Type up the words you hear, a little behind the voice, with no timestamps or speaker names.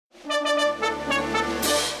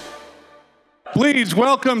please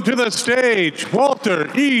welcome to the stage, Walter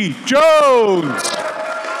E. Jones.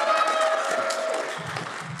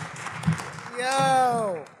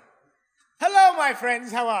 Yo. Hello, my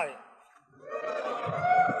friends. How are you?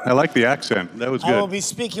 I like the accent. That was good. I will be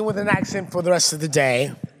speaking with an accent for the rest of the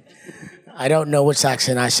day. I don't know which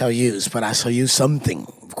accent I shall use, but I shall use something,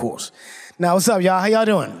 of course. Now, what's up, y'all? How y'all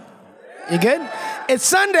doing? You good? It's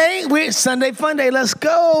Sunday. We're Sunday Fun Day. Let's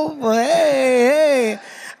go. Hey.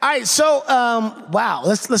 All right, so, wow.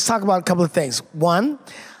 Let's talk about a couple of things. One,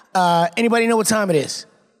 anybody know what time it is?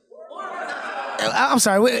 I'm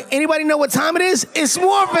sorry. Anybody know what time it is? It's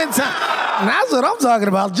Morphin time. That's what I'm talking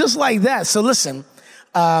about, just like that. So listen,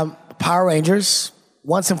 Power Rangers,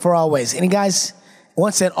 once and for always. Any guys?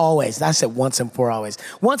 Once and always. I said once and for always.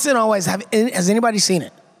 Once and always. Has anybody seen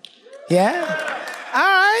it? Yeah? All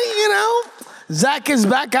right, you know. Zack is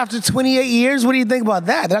back after 28 years. What do you think about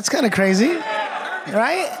that? That's kind of crazy,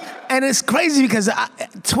 right? And it's crazy because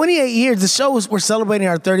 28 years, the show we're celebrating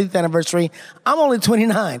our 30th anniversary. I'm only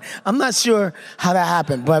 29. I'm not sure how that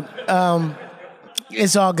happened, but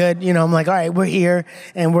it's all good. You know, I'm like, all right, we're here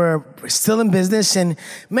and we're still in business. And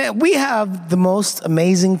man, we have the most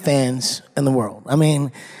amazing fans in the world. I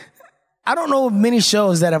mean, I don't know of many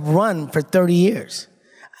shows that have run for 30 years.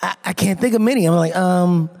 I can't think of many. I'm like,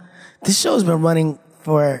 this show's been running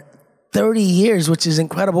for 30 years, which is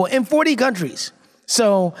incredible, in 40 countries.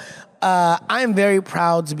 So I am very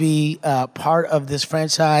proud to be part of this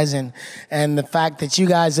franchise and the fact that you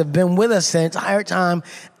guys have been with us the entire time.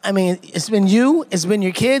 I mean, it's been you, it's been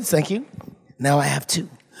your kids. Thank you. Now I have two.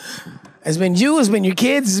 It's been you, it's been your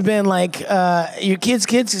kids. It's been like your kids'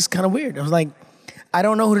 kids. It's kind of weird. I was like, I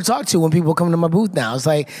don't know who to talk to when people come to my booth now. It's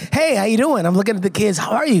like, hey, how you doing? I'm looking at the kids.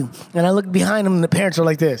 How are you? And I look behind them and the parents are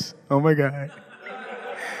like this. Oh, my God.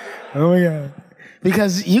 Oh, my God.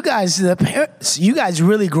 Because you guys, the parents, you guys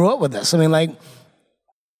really grew up with us. I mean, like,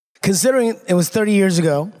 considering it was 30 years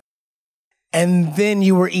ago, and then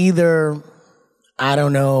you were either, I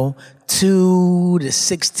don't know, 2 to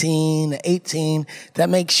 16 to 18, that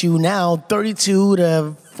makes you now 32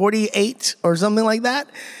 to 48 or something like that.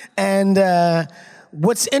 And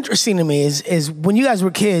what's interesting to me is when you guys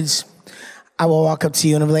were kids, I will walk up to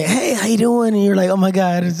you and I'll be like, hey, how you doing? And you're like, oh my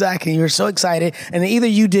God, it's Zack. And you're so excited. And either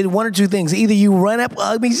you did one or two things. Either you run up,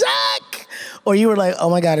 hug me, Zack, or you were like,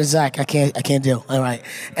 oh my God, it's Zack. I can't deal. All right.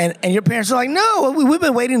 And your parents are like, no, we've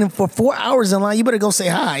been waiting for 4 hours in line. You better go say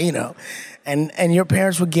hi, you know. And your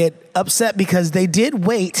parents would get upset because they did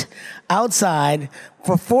wait outside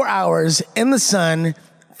for 4 hours in the sun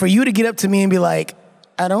for you to get up to me and be like,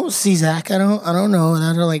 I don't see Zack. I don't know.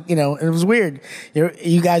 And they're like, you know, it was weird.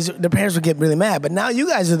 You guys, the parents would get really mad. But now you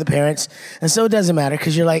guys are the parents, and so it doesn't matter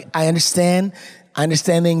because you're like, I understand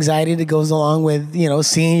the anxiety that goes along with, you know,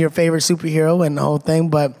 seeing your favorite superhero and the whole thing.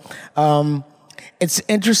 But it's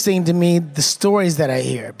interesting to me, the stories that I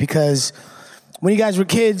hear, because when you guys were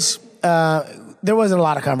kids, there wasn't a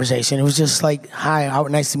lot of conversation. It was just like, hi,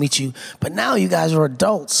 nice to meet you. But now you guys are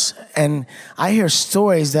adults, and I hear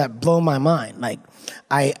stories that blow my mind. Like,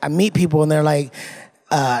 I meet people and they're like,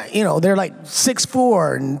 you know, they're like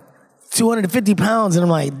 6'4" and 250 pounds. And I'm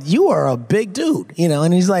like, you are a big dude, you know?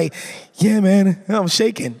 And he's like, yeah, man, I'm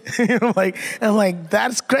shaking. I'm like,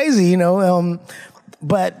 that's crazy, you know?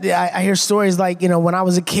 But I hear stories like, you know, when I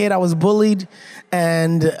was a kid, I was bullied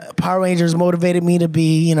and Power Rangers motivated me to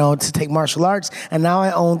be, you know, to take martial arts. And now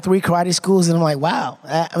I own 3 karate schools. And I'm like, wow.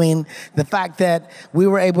 I mean, the fact that we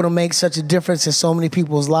were able to make such a difference in so many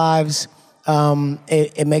people's lives,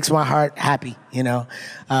 it makes my heart happy, you know.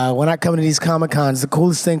 When I come to these Comic-Cons, the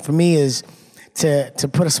coolest thing for me is to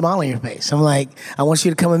put a smile on your face. I'm like, I want you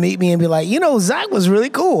to come and meet me and be like, you know, Zack was really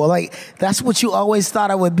cool. Like, that's what you always thought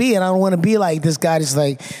I would be, and I don't want to be like this guy that's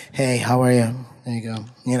like, hey, how are you? There you go.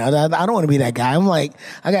 You know, I don't want to be that guy. I'm like,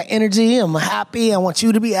 I got energy. I'm happy. I want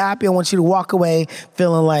you to be happy. I want you to walk away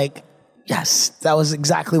feeling like, yes, that was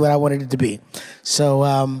exactly what I wanted it to be.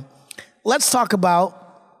 So let's talk about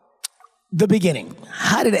the beginning.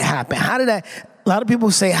 How did it happen? A lot of people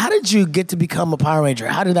say, how did you get to become a Power Ranger?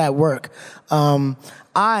 How did that work?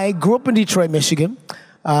 I grew up in Detroit, Michigan.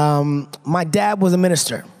 My dad was a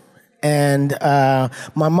minister, and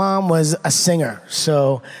my mom was a singer.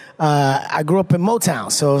 So I grew up in Motown.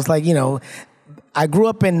 So it was like, you know, I grew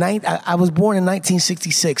up I was born in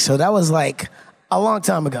 1966. So that was like a long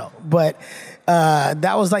time ago. But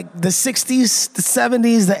that was like the 60s, the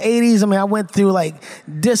 70s, the 80s. I mean, I went through like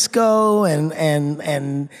disco and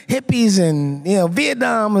hippies and, you know,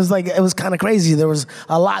 Vietnam was like, it was kind of crazy. There was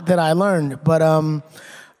a lot that I learned. But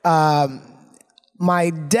my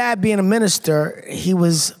dad being a minister, he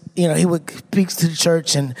was he would speak to the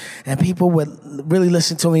church and people would really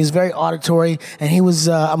listen to him. He was very auditory, and he was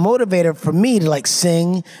a motivator for me to like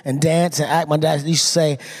sing and dance and act. My dad used to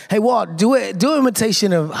say, "Hey, Walt, do an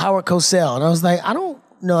imitation of Howard Cosell." And I was like, "I don't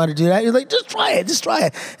know how to do that." He was like, just try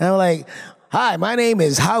it. And I'm like, "Hi, my name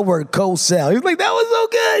is Howard Cosell." He was like, "That was so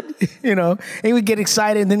good." And he would get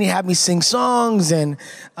excited, and then he'd have me sing songs. And,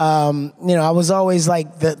 I was always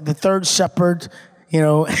like the third shepherd, in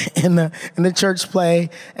the church play.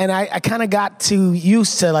 And I kind of got too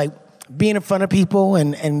used to like being in front of people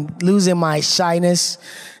and losing my shyness.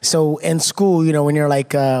 So in school, when you're like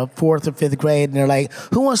 4th or 5th grade, and they're like,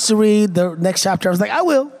 "Who wants to read the next chapter?" I was like, "I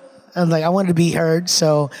will." I wanted to be heard.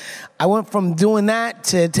 So I went from doing that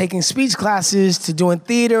to taking speech classes to doing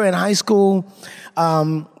theater in high school.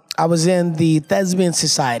 I was in the Thespian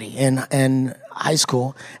Society in high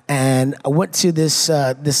school, and I went to this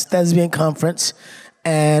thespian conference,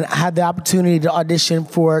 and I had the opportunity to audition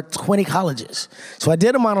for 20 colleges. So I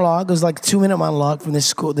did a monologue. It was like a 2-minute monologue from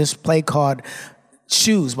this play called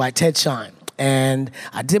Shoes by Ted Shine. And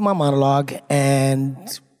I did my monologue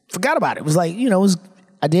and forgot about it. It was like,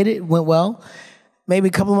 I did it, went well. Maybe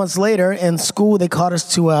a couple of months later in school, they called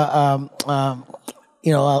us to a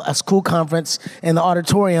school conference in the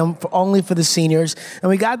auditorium only for the seniors. And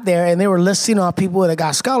we got there, and they were listing off people that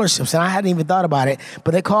got scholarships. And I hadn't even thought about it,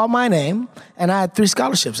 but they called my name, and I had 3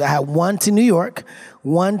 scholarships. I had one to New York,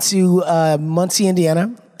 one to Muncie,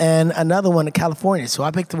 Indiana, and another one to California. So I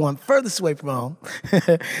picked the one furthest away from home,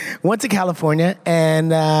 went to California,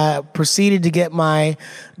 and proceeded to get my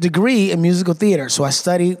degree in musical theater. So I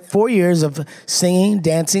studied 4 years of singing,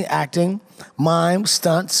 dancing, acting, mime,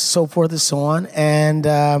 stunts, so forth and so on, and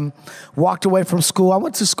walked away from school. I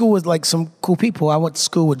went to school with like some cool people. I went to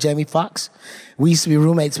school with Jamie Foxx. We used to be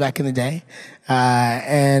roommates back in the day.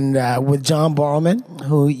 And with John Barrowman,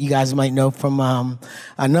 who you guys might know from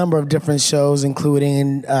a number of different shows,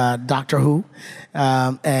 including Doctor Who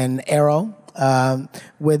and Arrow.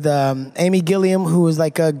 With Amy Gilliam, who was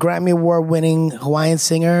like a Grammy Award-winning Hawaiian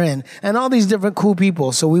singer, and all these different cool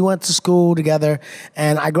people. So we went to school together,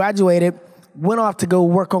 and I graduated, went off to go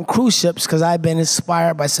work on cruise ships because I'd been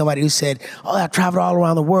inspired by somebody who said, "Oh, I've traveled all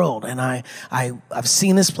around the world, and I've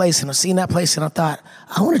seen this place and I've seen that place," and I thought,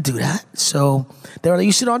 I want to do that. So they were like,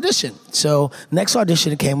 "You should audition." So next audition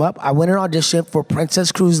that came up, I went and auditioned for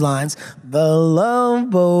Princess Cruise Lines, The Love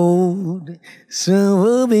Boat, soon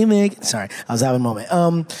we'll be making... Sorry, I was having a moment.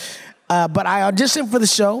 But I auditioned for the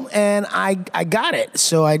show, and I got it.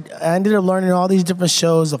 So I ended up learning all these different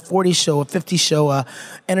shows, a 40 show, a 50 show, a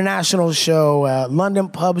international show, a London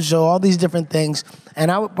pub show, all these different things.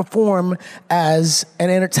 And I would perform as an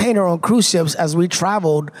entertainer on cruise ships as we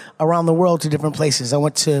traveled around the world to different places. I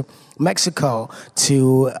went to Mexico,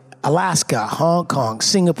 to Alaska, Hong Kong,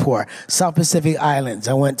 Singapore, South Pacific Islands.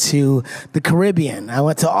 I went to the Caribbean. I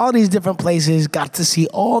went to all these different places, got to see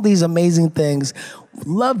all these amazing things,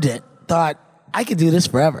 loved it. Thought I could do this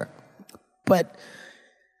forever, but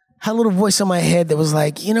had a little voice in my head that was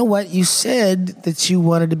like, "You know what? You said that you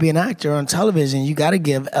wanted to be an actor on television. You got to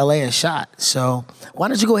give LA a shot. So why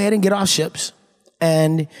don't you go ahead and get off ships?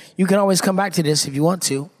 And you can always come back to this if you want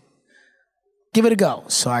to. Give it a go."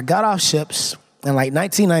 So I got off ships in like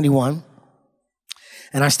 1991,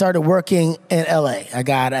 and I started working in LA. I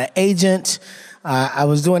got an agent. I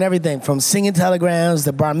was doing everything from singing telegrams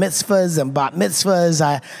to bar mitzvahs and bat mitzvahs.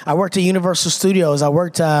 I worked at Universal Studios. I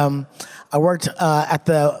worked at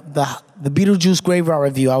the Beetlejuice Graveyard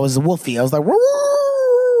Review. I was a wolfie. I was like, "Woo!"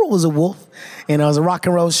 was a wolf. And it was a rock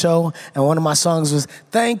and roll show. And one of my songs was,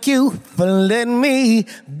 "Thank you for letting me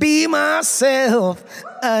be myself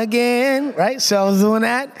again," right? So I was doing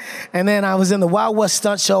that. And then I was in the Wild West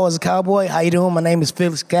stunt show as a cowboy. "How you doing? My name is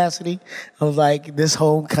Felix Cassidy." I was like this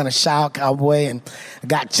whole kind of shy cowboy, and I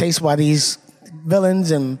got chased by these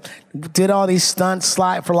villains and did all these stunts,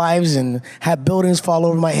 slide for lives, and had buildings fall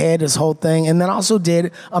over my head, this whole thing. And then also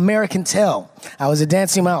did American Tail. I was a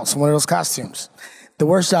dancing mouse in one of those costumes. The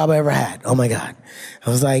worst job I ever had. Oh my God.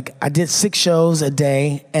 I did 6 shows a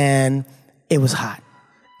day, and it was hot.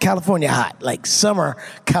 California hot, like summer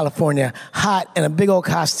California hot in a big old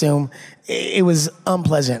costume. It was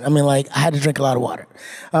unpleasant. I had to drink a lot of water.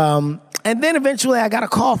 And then eventually I got a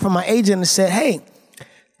call from my agent and said, "Hey,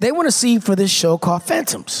 they want to see you for this show called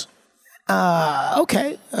Phantoms."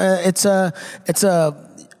 Okay. It's a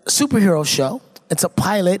superhero show. It's a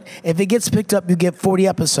pilot. If it gets picked up, you get 40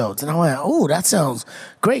 episodes. And I went, "Oh, that sounds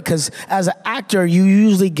great." Because as an actor, you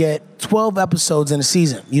usually get 12 episodes in a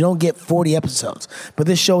season. You don't get 40 episodes. But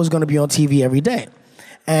this show is going to be on TV every day.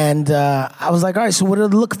 And I was like, all right, so what are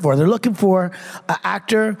they looking for? They're looking for an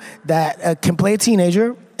actor that can play a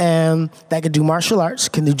teenager and that can do martial arts,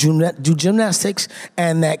 can do gymnastics,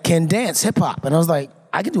 and that can dance hip hop. And I was like,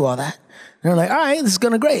 I can do all that. And they're like, all right, this is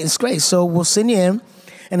gonna great. It's great. So we'll send you in.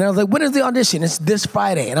 And I was like, when is the audition? It's this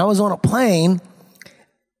Friday. And I was on a plane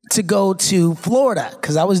to go to Florida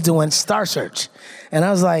because I was doing Star Search. And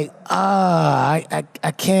I was like, I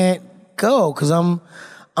can't go because I'm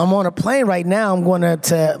on a plane right now. I'm going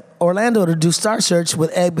to Orlando to do Star Search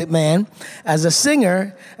with Ed McMahon as a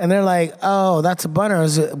singer. And they're like, oh, that's a bummer.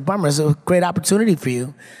 It's a great opportunity for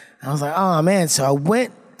you. And I was like, oh, man. So I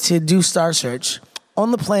went to do Star Search.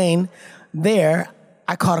 On the plane there,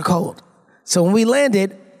 I caught a cold. So when we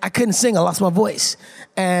landed, I couldn't sing. I lost my voice.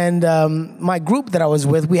 And my group that I was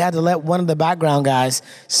with, we had to let one of the background guys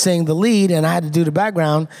sing the lead, and I had to do the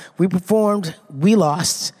background. We performed, we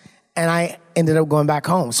lost, and I ended up going back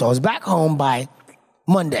home. So I was back home by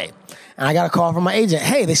Monday, and I got a call from my agent.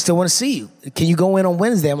 Hey, they still want to see you. Can you go in on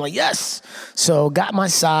Wednesday? I'm like, yes. So got my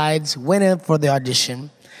sides, went in for the audition,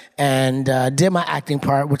 and did my acting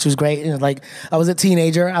part, which was great. You know, like, I was a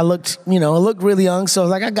teenager. I looked really young, so I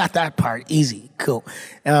was like, I got that part easy, cool.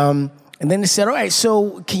 And then they said, all right,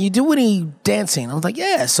 so can you do any dancing? I was like,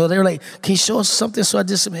 yeah. So they were like, can you show us something? So I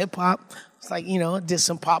did some hip hop. It's like, did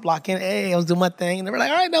some pop locking. Hey, I was doing my thing. And they were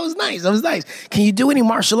like, all right, that was nice. Can you do any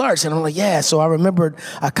martial arts? And I'm like, yeah. So I remembered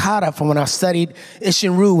a kata from when I studied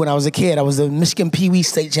Ishinryu when I was a kid. I was the Michigan Pee Wee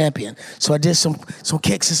state champion. So I did some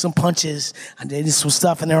kicks and some punches. I did some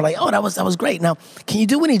stuff. And they were like, oh, that was great. Now, can you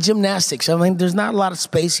do any gymnastics? I mean, there's not a lot of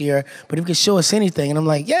space here, but if you can show us anything. And I'm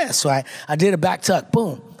like, yeah. So I did a back tuck.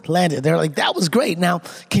 Boom. Landed. They're like, that was great. Now,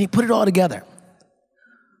 can you put it all together?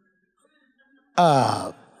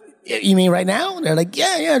 You mean right now? They're like,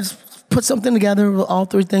 yeah, just put something together, all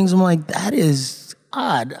three things. I'm like, that is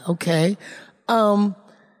odd. Okay.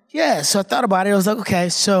 Yeah, so I thought about it. I was like, okay,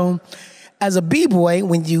 so as a B-boy,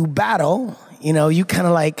 when you battle, you kind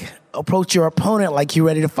of like approach your opponent like you're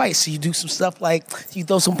ready to fight. So you do some stuff like you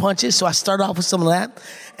throw some punches. So I started off with some of that.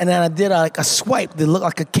 And then I did a swipe that looked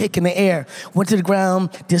like a kick in the air. Went to the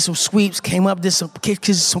ground, did some sweeps, came up, did some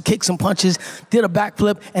kicks, some punches, did a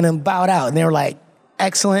backflip, and then bowed out. And they were like,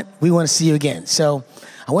 excellent, we want to see you again. So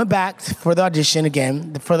I went back for the audition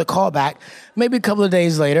again, for the callback, maybe a couple of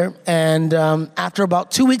days later. And after about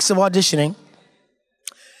 2 weeks of auditioning,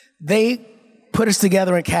 they put us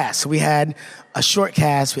together in cast. So we had a short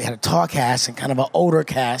cast, we had a tall cast, and kind of an older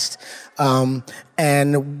cast.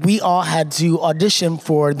 And we all had to audition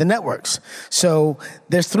for the networks. So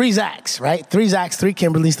there's 3 Zacks, right? 3 Zacks, 3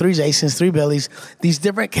 Kimberlys, 3 Jasons, 3 Billys, these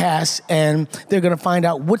different casts, and they're gonna find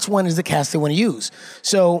out which one is the cast they wanna use.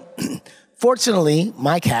 So fortunately,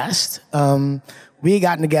 my cast, we had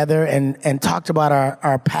gotten together and talked about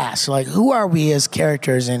our past. Like, who are we as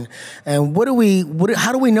characters, and how do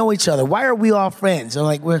we know each other? Why are we all friends? And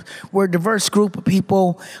like, we're a diverse group of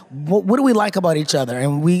people. What do we like about each other?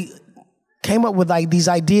 And we came up with like these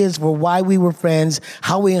ideas for why we were friends,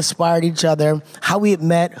 how we inspired each other, how we had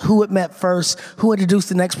met, who had met first, who introduced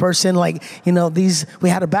the next person. Like, we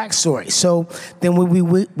had a backstory. So then when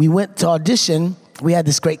we went to audition, we had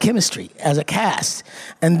this great chemistry as a cast.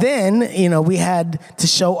 And then, we had to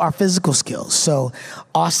show our physical skills. So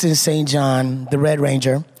Austin St. John, the Red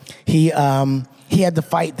Ranger, he had to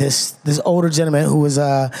fight this older gentleman who was,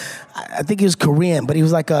 I think he was Korean, but he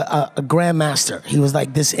was like a grandmaster. He was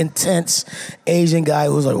like this intense Asian guy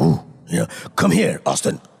who was like, ooh, come here,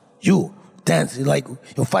 Austin, you dance,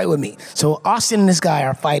 you'll fight with me. So Austin and this guy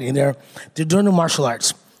are fighting. They're doing the martial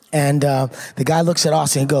arts. And the guy looks at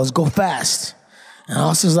Austin and goes, go fast. And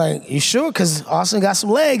Austin's like, you sure? Because Austin got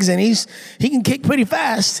some legs and he can kick pretty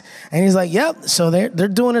fast. And he's like, yep. So they're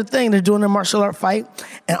doing their thing. They're doing their martial art fight.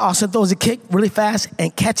 And Austin throws a kick really fast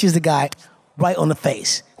and catches the guy right on the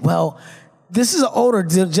face. Well, this is an older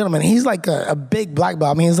gentleman. He's like a big black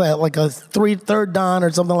belt. I mean, he's like a third dan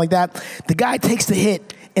or something like that. The guy takes the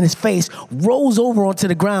hit in his face, rolls over onto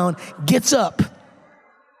the ground, gets up,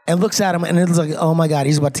 and looks at him. And it's like, oh my God,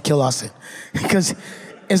 he's about to kill Austin. Because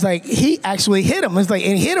it's like he actually hit him. It's like,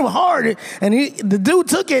 and he hit him hard. And the dude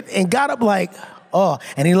took it and got up like, oh.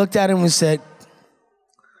 And he looked at him and said,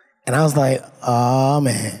 and I was like, oh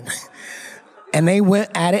man. And they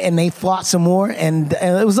went at it and they fought some more. And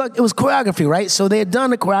it was choreography, right? So they had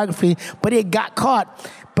done the choreography, but it got caught.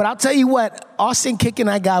 But I'll tell you what, Austin kicking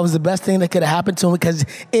that guy was the best thing that could have happened to him because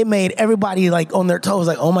it made everybody like on their toes,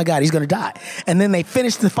 like, oh my God, he's gonna die. And then they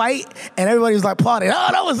finished the fight and everybody was like applauding. Oh,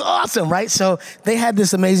 that was awesome, right? So they had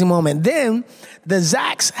this amazing moment. Then the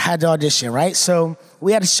Zacks had to audition, right? So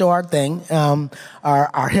we had to show our thing,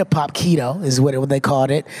 our hip hop keto is what they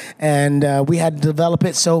called it. And we had to develop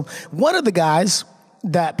it. So one of the guys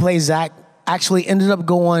that plays Zack actually ended up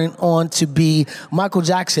going on to be Michael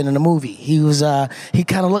Jackson in a movie. He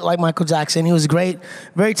kind of looked like Michael Jackson. He was a great,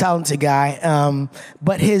 very talented guy.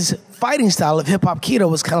 But his fighting style of hip hop Keto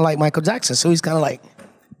was kind of like Michael Jackson. So he's kind of like,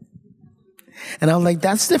 and I was like,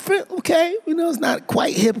 that's different. Okay, it's not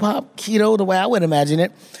quite hip hop Keto the way I would imagine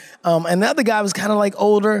it. And the other guy was kind of like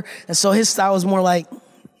older, and so his style was more like,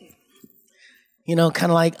 kind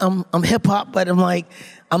of like I'm hip hop, but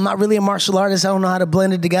I'm not really a martial artist. I don't know how to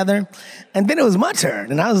blend it together. And then it was my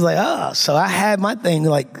turn, and I was like, oh, so I had my thing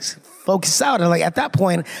like focused out. And like at that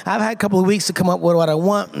point, I've had a couple of weeks to come up with what I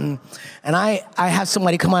want, and I have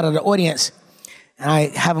somebody come out of the audience, and I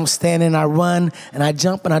have him stand and I run and I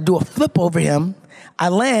jump and I do a flip over him. I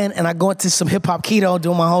land and I go into some hip hop Keto,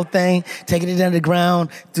 doing my whole thing, taking it down to the ground,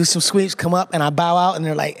 do some sweeps, come up, and I bow out, and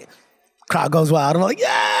they're like, crowd goes wild. I'm like,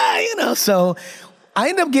 yeah, So I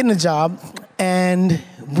end up getting a job, and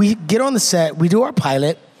we get on the set. We do our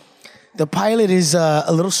pilot. The pilot is a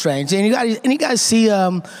little strange. And you guys see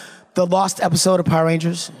the lost episode of Power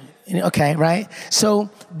Rangers? Okay, right? So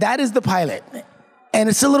that is the pilot. And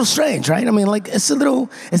it's a little strange, right? I mean, like, it's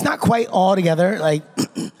not quite all together. Like,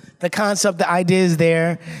 the concept, the idea is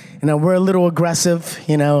there. We're a little aggressive.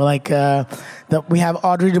 We have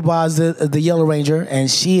Audrey Dubois, the Yellow Ranger, and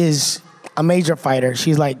she is a major fighter.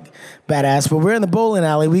 She's like badass. But we're in the bowling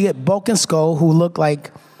alley. We get Bulk and Skull, who look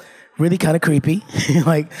like really kind of creepy.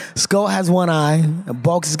 Like, Skull has one eye.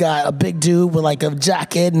 Bulk's got a big dude with like a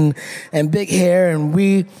jacket and big hair. And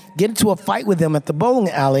we get into a fight with them at the bowling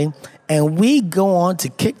alley, and we go on to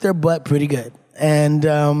kick their butt pretty good. And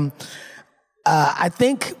I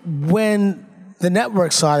think when the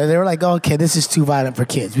network saw it, they were like, oh, okay, this is too violent for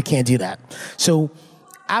kids. We can't do that. So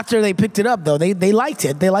after they picked it up, though, they liked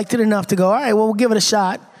it. They liked it enough to go, all right, well, we'll give it a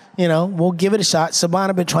shot. We'll give it a shot.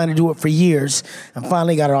 Saban been trying to do it for years and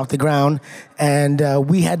finally got it off the ground. And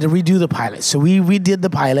we had to redo the pilot. So we redid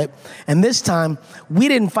the pilot. And this time, we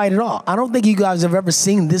didn't fight at all. I don't think you guys have ever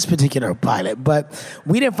seen this particular pilot, but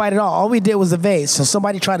we didn't fight at all. All we did was evade. So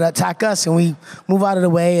somebody tried to attack us, and we move out of the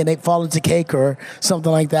way, and they fall into cake or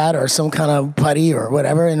something like that, or some kind of putty or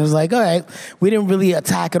whatever. And it was like, all right, we didn't really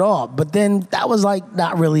attack at all. But then that was like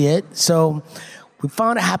not really it. So we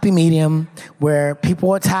found a happy medium where people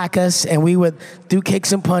would attack us, and we would do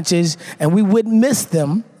kicks and punches, and we wouldn't miss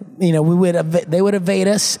them. They would evade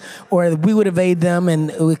us, or we would evade them,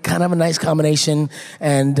 and it was kind of a nice combination.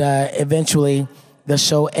 And eventually, the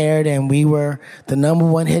show aired, and we were the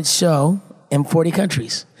 #1 hit show in 40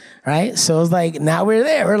 countries. Right? So it was like, now we're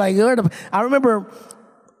there. We're like, I remember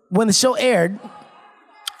when the show aired,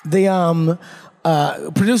 the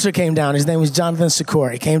producer came down. His name was Jonathan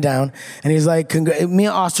Sikora. He came down, and he's like, me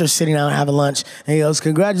and Oster sitting down having lunch, and he goes,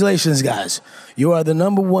 congratulations, guys. You are the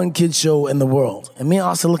 #1 kids show in the world. And me and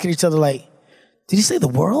Oster look at each other like, did he say the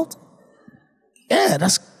world? Yeah,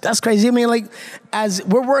 that's crazy. I mean, like, as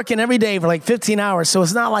we're working every day for like 15 hours, so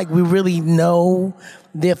it's not like we really know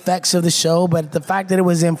the effects of the show, but the fact that it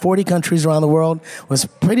was in 40 countries around the world was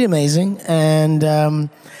pretty amazing. And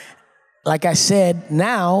like I said,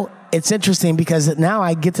 now it's interesting because now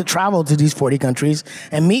I get to travel to these 40 countries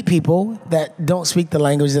and meet people that don't speak the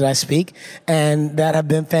language that I speak and that have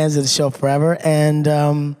been fans of the show forever. And I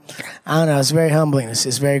don't know, it's very humbling.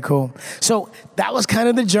 It's very cool. So that was kind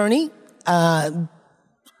of the journey,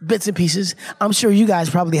 bits and pieces. I'm sure you guys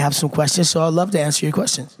probably have some questions, so I'd love to answer your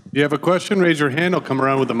questions. If you have a question, raise your hand. I'll come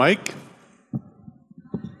around with the mic.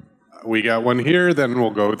 We got one here, then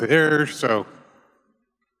we'll go there. So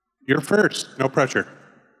you're first. No pressure.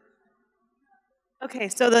 Okay,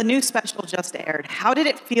 so the new special just aired. How did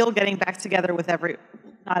it feel getting back together with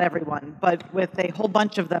not everyone, but with a whole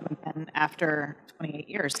bunch of them again after 28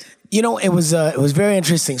 years? It was very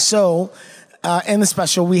interesting. So in the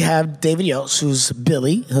special, we have David Yost, who's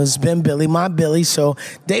been Billy, my Billy. So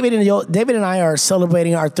David and I are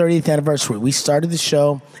celebrating our 30th anniversary. We started the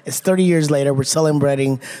show. It's 30 years later. We're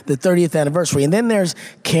celebrating the 30th anniversary. And then there's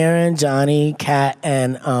Karen, Johnny, Kat,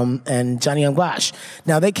 and Johnny Young Glash.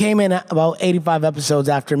 Now, they came in about 85 episodes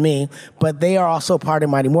after me, but they are also part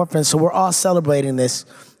of Mighty Morphin. So we're all celebrating this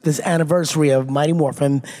anniversary of Mighty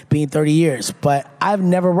Morphin being 30 years. But I've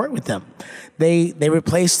never worked with them. They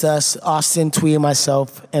replaced us, Austin, Twee, and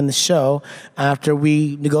myself, in the show after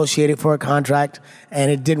we negotiated for a contract,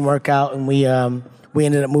 and it didn't work out, and we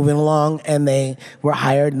ended up moving along, and they were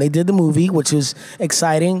hired, and they did the movie, which was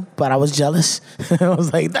exciting, but I was jealous. I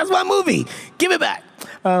was like, that's my movie. Give it back.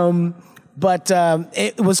 But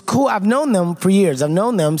it was cool. I've known them for years. I've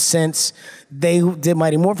known them since they did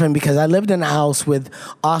Mighty Morphin because I lived in a house with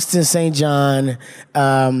Austin St. John,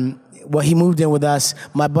 well, he moved in with us.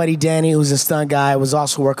 My buddy Danny, who's a stunt guy, was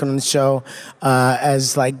also working on the show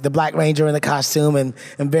as like the Black Ranger in the costume and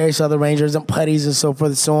various other Rangers and putties and so forth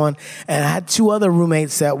and so on. And I had 2 other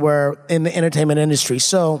roommates that were in the entertainment industry.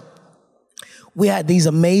 So we had these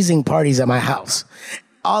amazing parties at my house.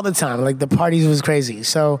 All the time, like the parties was crazy.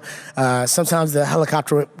 So sometimes the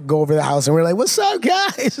helicopter would go over the house and we're like, what's up,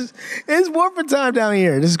 guys? It's Morphin time down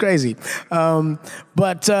here. This is crazy.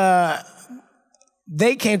 But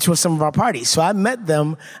they came to some of our parties. So I met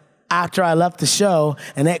them after I left the show,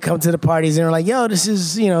 and they come to the parties and they're like, yo, this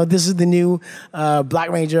is the new Black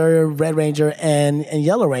Ranger, Red Ranger, and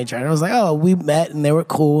Yellow Ranger. And I was like, oh, we met and they were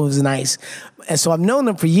cool. It was nice. And so I've known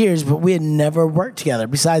them for years, but we had never worked together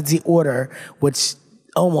besides The Order, which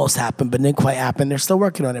almost happened, but didn't quite happen. They're still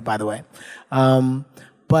working on it, by the way.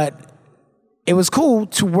 But it was cool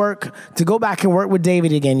to go back and work with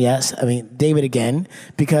David again. Yes, I mean David again,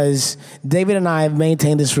 because David and I have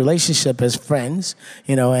maintained this relationship as friends,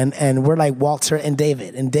 and we're like Walter and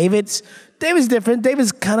David. And David's different.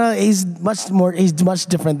 David's he's much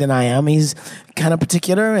different than I am. He's kind of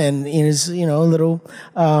particular, and he's a little.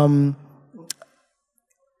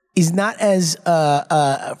 He's not as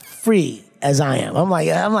free as I am. I'm like,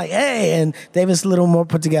 hey, and David's a little more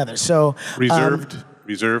put together. So reserved.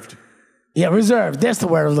 Yeah, reserved. That's the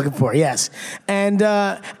word I was looking for. Yes, and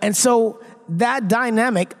so that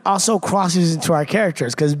dynamic also crosses into our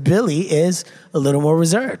characters because Billy is a little more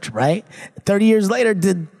reserved, right? 30 years later,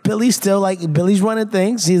 did Billy still Billy's running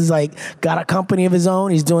things? He's like got a company of his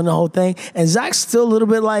own. He's doing the whole thing, and Zack's still a little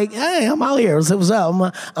bit like, hey, I'm out here. What's up?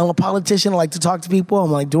 I'm a politician. I like to talk to people.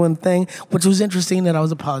 I'm like doing the thing, which was interesting that I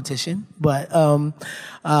was a politician, but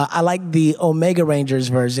I like the Omega Rangers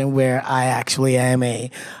version where I actually am a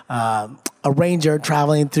ranger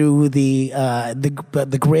traveling through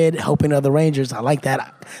the grid, helping other rangers. I like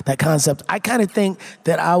that concept. I kind of think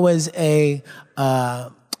that I was a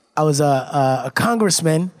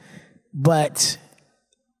congressman, but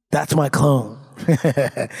that's my clone.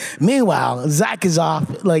 Meanwhile, Zack is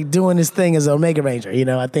off like doing his thing as Omega Ranger.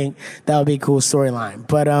 I think that would be a cool storyline.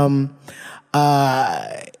 But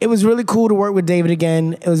it was really cool to work with David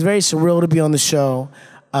again. It was very surreal to be on the show,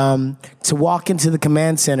 to walk into the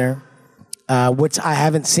command center, which I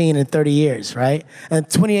haven't seen in 30 years, right? And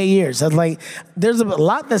 28 years. I was like, there's a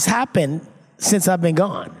lot that's happened since I've been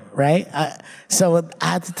gone, right? So I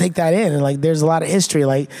had to take that in. And there's a lot of history.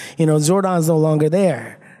 Zordon's no longer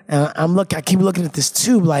there. And I keep looking at this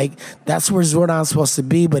tube like that's where Zordon's supposed to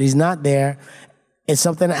be, but he's not there. It's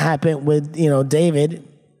something that happened with, David,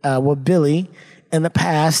 with Billy in the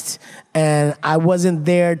past. And I wasn't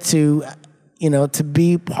there to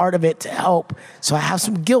be part of it to help. So I have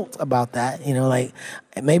some guilt about that.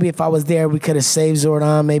 Maybe if I was there, we could have saved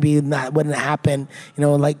Zordon. Maybe that wouldn't happen.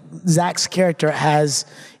 Zack's character has,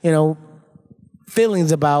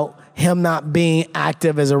 feelings about him not being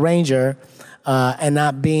active as a ranger and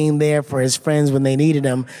not being there for his friends when they needed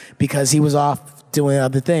him because he was off doing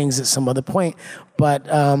other things at some other point.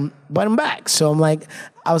 But I'm back. So I'm like,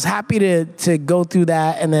 I was happy to go through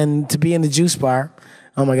that and then to be in the juice bar.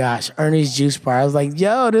 Oh my gosh, Ernie's Juice Bar. I was like,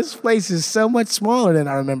 yo, this place is so much smaller than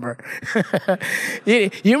I remember.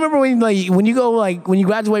 You remember when you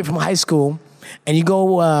graduate from high school and you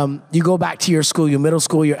go back to your school, your middle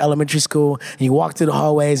school, your elementary school, and you walk through the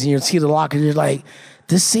hallways and you see the lockers, you're like,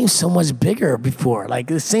 this seems so much bigger before.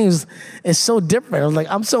 It's so different. I was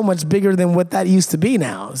like, I'm so much bigger than what that used to be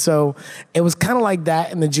now. So it was kind of like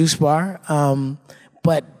that in the Juice Bar,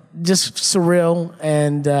 but just surreal,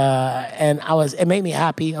 and it made me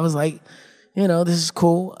happy. I was like, this is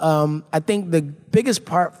cool. I think the biggest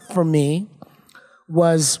part for me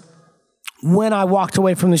was when I walked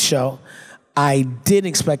away from the show, I didn't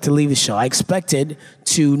expect to leave the show. I expected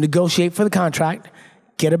to negotiate for the contract,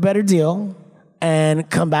 get a better deal, and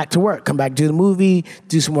come back to work, come back, do the movie,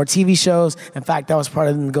 do some more TV shows. In fact, that was part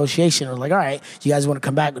of the negotiation. I was like, all right, you guys want to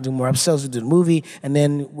come back, we'll do more episodes, we'll do the movie, and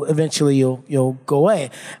then eventually you'll go away.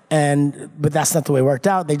 But that's not the way it worked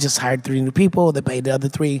out. They just hired 3 new people. They paid the other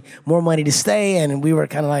 3 more money to stay, and we were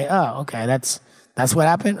kind of like, oh, okay, that's what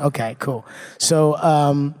happened? Okay, cool. So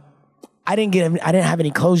I didn't have any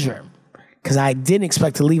closure because I didn't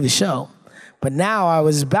expect to leave the show. But now I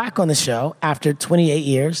was back on the show after 28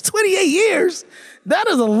 years. 28 years? That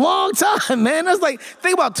is a long time, man. That's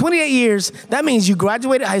think about 28 years. That means you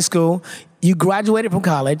graduated high school, you graduated from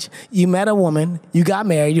college, you met a woman, you got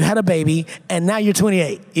married, you had a baby, and now you're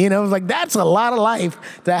 28. It's that's a lot of life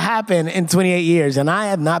that happened in 28 years. And I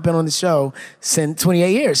have not been on the show since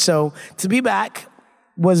 28 years. So to be back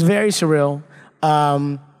was very surreal.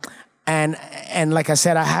 And like I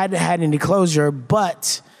said, I hadn't had any closure,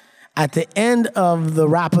 but at the end of the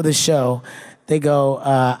wrap of the show, they go,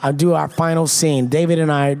 I'll do our final scene. David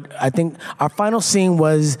and I think our final scene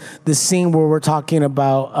was the scene where we're talking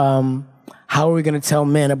about how are we going to tell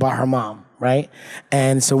Min about her mom, right?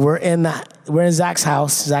 And so we're in Zach's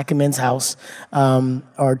house, Zach and Min's house,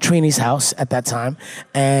 or Trini's house at that time.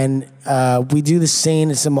 And we do the scene.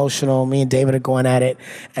 It's emotional. Me and David are going at it.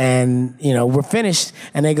 And, we're finished.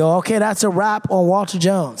 And they go, okay, that's a wrap on Walter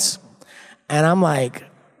Jones. And I'm like,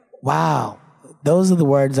 wow. Those are the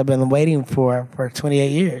words I've been waiting for 28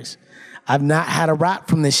 years. I've not had a rap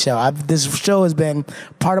from this show. This show has been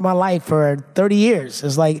part of my life for 30 years.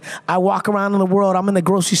 It's like I walk around in the world. I'm in the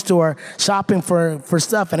grocery store shopping for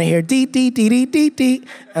stuff, and I hear dee dee dee dee dee dee.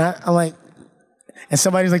 And I'm like, and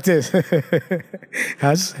somebody's like this.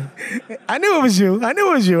 I knew it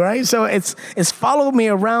was you, right? So it's followed me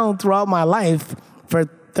around throughout my life for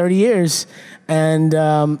 30 years, and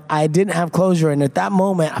I didn't have closure. And at that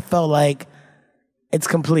moment, I felt like it's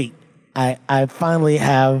complete. I finally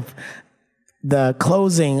have the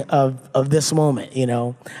closing of this moment,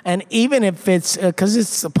 And even if it's, because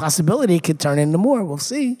it's a possibility it could turn into more, we'll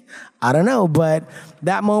see. I don't know, but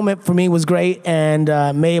that moment for me was great and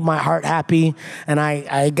made my heart happy. And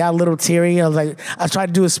I got a little teary. I tried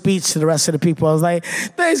to do a speech to the rest of the people. I was like,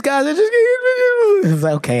 thanks, guys. I was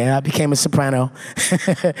like, okay, I became a soprano.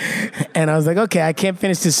 And I was like, okay, I can't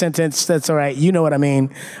finish this sentence. That's all right. You know what I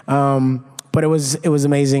mean. But it was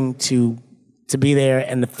amazing to be there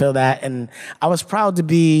and to feel that. And I was proud to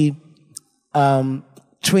be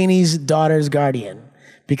Trini's daughter's guardian,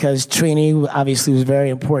 because Trini obviously was very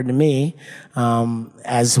important to me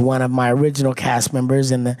as one of my original cast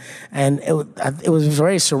members. And it was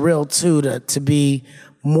very surreal, too, to be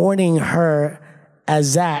mourning her as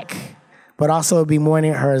Zack, but also be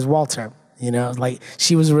mourning her as Walter. Like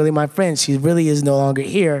she was really my friend. She really is no longer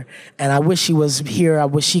here. And I wish she was here. I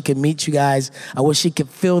wish she could meet you guys. I wish she could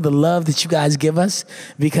feel the love that you guys give us,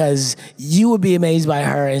 because you would be amazed by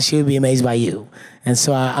her and she would be amazed by you. And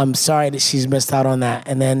so I'm sorry that she's missed out on that.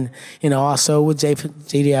 And then, also with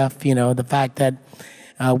JDF, the fact that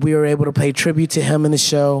we were able to pay tribute to him in the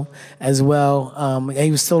show as well. He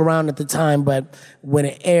was still around at the time, but when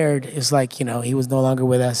it aired, it's like, he was no longer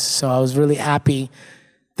with us. So I was really happy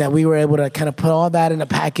that we were able to kind of put all that in a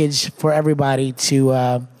package for everybody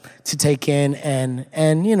to take in and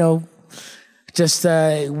just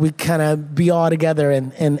we kind of be all together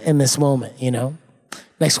in this moment,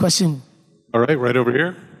 Next question. All right over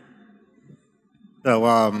here.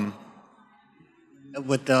 So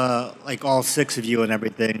with like all six of you and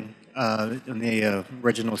everything in the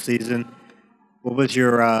original season, what was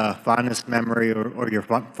your fondest memory or your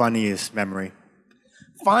funniest memory?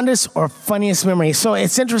 Fondest or funniest memory? So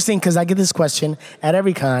it's interesting because I get this question at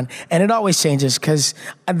every con, and it always changes because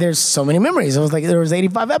there's so many memories. It was like there was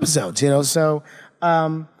 85 episodes, So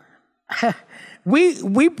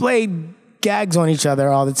we played gags on each other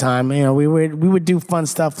all the time. We would do fun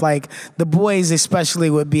stuff, like the boys especially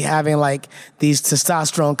would be having like these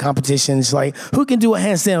testosterone competitions, like who can do a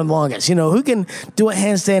handstand the longest, who can do a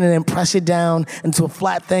handstand and then press it down into a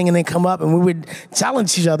flat thing and then come up, and we would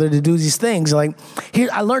challenge each other to do these things. Like, here,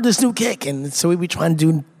 I learned this new kick, and so we'd be trying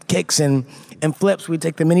to do kicks and flips. We'd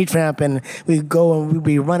take the mini tramp and we'd go and we'd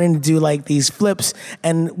be running to do like these flips,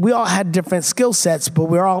 and we all had different skill sets, but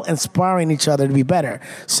we were all inspiring each other to be better.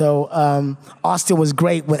 So Austin was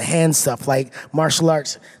great with hand stuff, like martial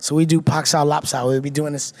arts. So we do Pak Sao Lap Sao. We'd be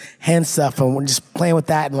doing this hand stuff, and we're just playing with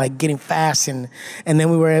that and like getting fast, and then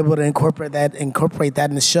we were able to incorporate that in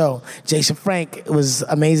the show. Jason Frank was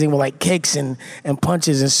amazing with like kicks and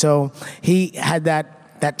punches, and so he had that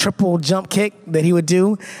triple jump kick that he would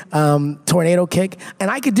do, tornado kick.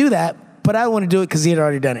 And I could do that, but I didn't want to do it because he had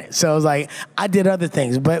already done it. So I was like, I did other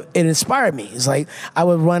things, but it inspired me. It's like I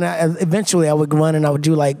would run, eventually I would run and I would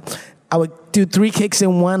do 3 kicks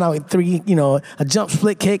in one. I would a jump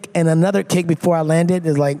split kick and another kick before I landed.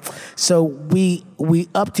 It's like, so we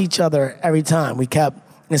upped each other every time. We kept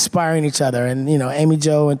inspiring each other. And, Amy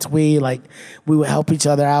Jo and Twee, like we would help each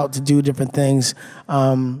other out to do different things.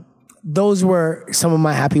 Those were some of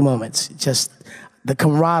my happy moments. Just the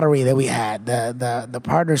camaraderie that we had, the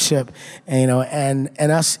partnership, and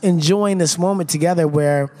us enjoying this moment together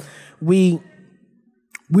where we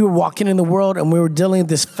were walking in the world and we were dealing with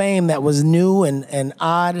this fame that was new and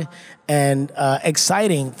odd and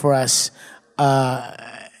exciting for us.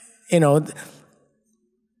 I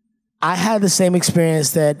had the same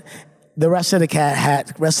experience that the rest of the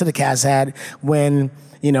cast had when.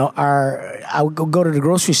 I would go to the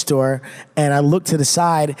grocery store and I looked to the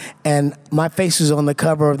side and my face was on the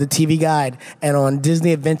cover of the TV Guide and on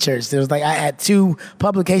Disney Adventures. There was I had 2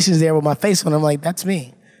 publications there with my face on. I'm like, that's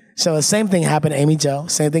me. So the same thing happened to Amy Jo.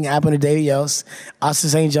 Same thing happened to David Yost, Austin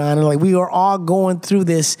St. John. And like we were all going through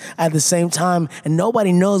this at the same time, and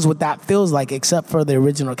nobody knows what that feels like except for the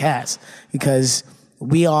original cast, because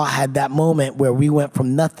we all had that moment where we went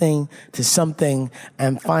from nothing to something,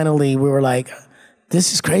 and finally we were like,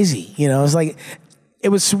 "This is crazy." You know, it's like it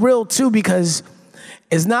was surreal too, because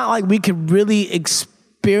it's not like we could really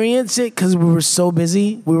experience it because we were so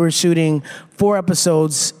busy. We were shooting 4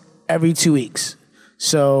 episodes every 2 weeks.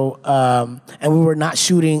 So, and we were not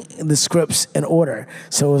shooting the scripts in order.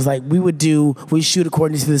 So it was like we shoot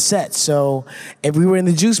according to the set. So if we were in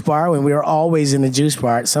the juice bar, when we were always in the juice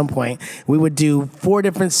bar at some point, we would do 4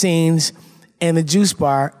 different scenes in the juice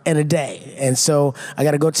bar in a day. And so I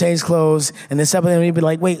got to go change clothes. And this episode, we'd be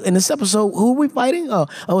like, wait, in this episode, who are we fighting? Oh,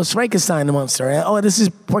 it's Frankenstein the monster. And, oh, this is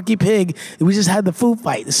Porky Pig. We just had the food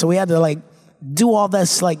fight. So we had to like do all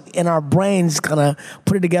this like in our brains, kind of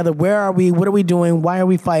put it together. Where are we? What are we doing? Why are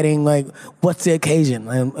we fighting? Like, what's the occasion?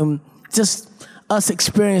 And just us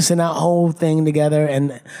experiencing that whole thing together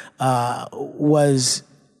and was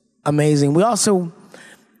amazing. We also,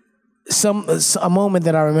 a moment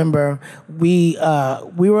that I remember, we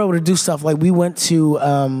were able to do stuff like we went to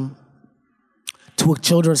a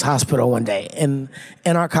children's hospital one day in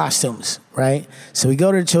our costumes, right? So we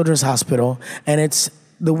go to the children's hospital, and it's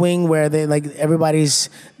the wing where they like everybody's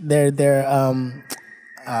these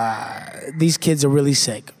kids are really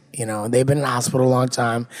sick, you know. They've been in the hospital a long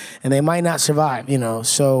time and they might not survive, you know.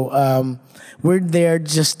 So we're there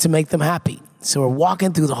just to make them happy. So we're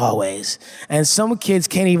walking through the hallways, and some kids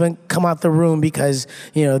can't even come out the room because,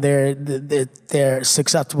 you know, they're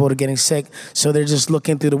susceptible to getting sick. So they're just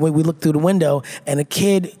looking through the window. We look through the window, and a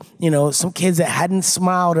kid, you know, some kids that hadn't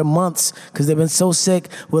smiled in months because they've been so sick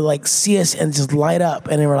would like see us and just light up.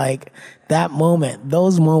 And they were like,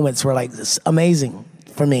 those moments were like amazing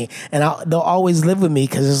for me, and they'll always live with me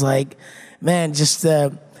because it's like, man, just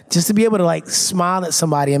to be able to like smile at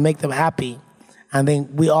somebody and make them happy. I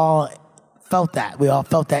think we all felt that. We all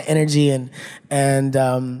felt that energy, and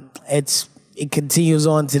it continues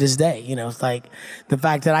on to this day. You know, it's like the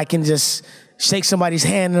fact that I can just shake somebody's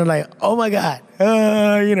hand and they're like, "Oh my God,"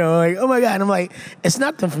 you know, like, "Oh my God," and I'm like, it's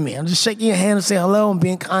nothing for me. I'm just shaking your hand and saying hello and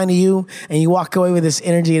being kind to you, and you walk away with this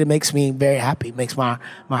energy that makes me very happy. It makes my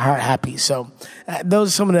heart happy. So those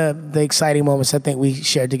are some of the exciting moments I think we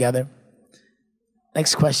shared together.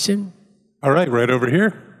 Next question. All right over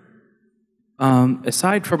here.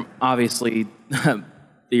 Aside from obviously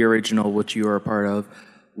the original, which you were a part of,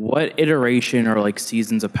 what iteration or like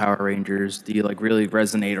seasons of Power Rangers do you like really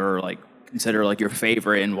resonate or like consider like your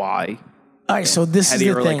favorite, and why? All right, so this is the thing.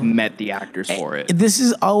 Have you ever like met the actors for it? This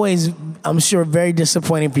is always, I'm sure, very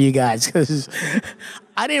disappointing for you guys because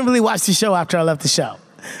I didn't really watch the show after I left the show.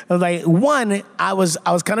 I was like, one, I was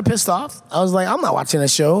kind of pissed off. I was like, I'm not watching a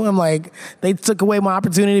show. I'm like, they took away my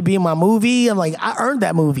opportunity to be in my movie. I'm like, I earned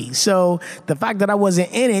that movie. So the fact that I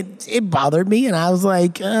wasn't in it, it bothered me. And I was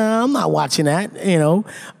like, I'm not watching that, you know.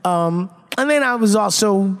 And then I was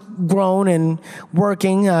also grown and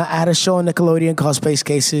working. I had a show on Nickelodeon called Space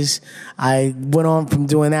Cases. I went on from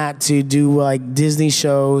doing that to do like Disney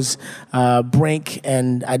shows, Brink,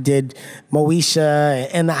 and I did Moesha,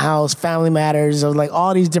 In the House, Family Matters. I was like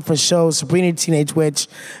all these different shows, Sabrina the Teenage Witch,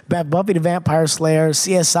 Buffy the Vampire Slayer,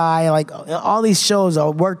 CSI, like all these shows I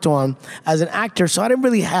worked on as an actor. So I didn't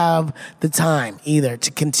really have the time either to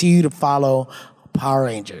continue to follow Power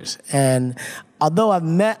Rangers. And although I've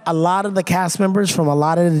met a lot of the cast members from a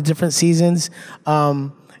lot of the different seasons,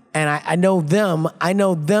 and I know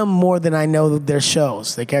them more than I know their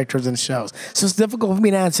shows, their characters in the shows. So it's difficult for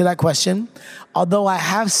me to answer that question. Although I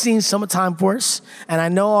have seen Summertime Force, and I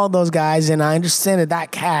know all those guys, and I understand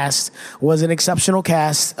that cast was an exceptional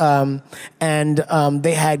cast, and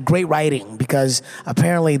they had great writing because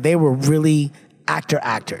apparently they were really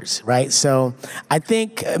actors, right? So I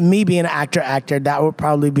think me being an actor, that would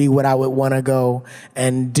probably be what I would want to go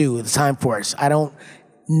and do, the Time Force. I don't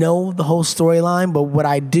know the whole storyline, but what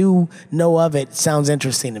I do know of it sounds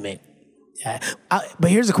interesting to me. Yeah.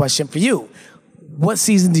 But here's a question for you. What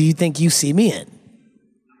season do you think you see me in?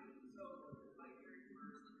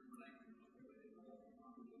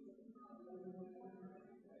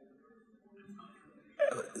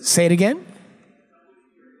 Say it again.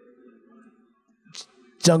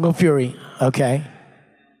 Jungle Fury. Okay.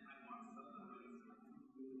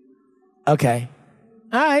 All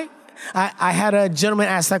right. I had a gentleman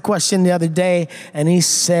ask that question the other day, and he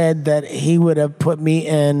said that he would have put me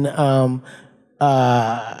in,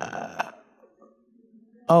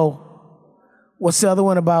 what's the other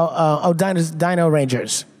one about, Dino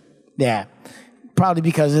Rangers. Yeah. Probably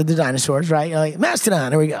because of the dinosaurs, right? Like,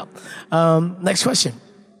 Mastodon, there we go. Next question.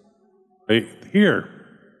 right here.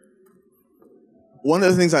 One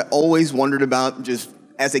of the things I always wondered about just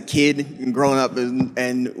as a kid and growing up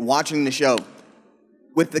and watching the show,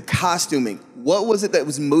 with the costuming, what was it that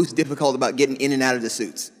was most difficult about getting in and out of the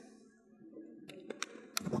suits?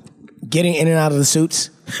 Getting in and out of the suits.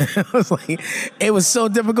 It was so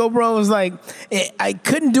difficult, bro. It was like, I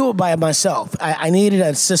couldn't do it by myself. I needed an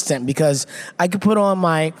assistant because I could put on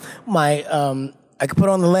I could put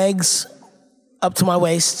on the legs up to my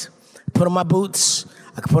waist, put on my boots,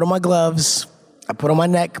 I could put on my gloves, I put on my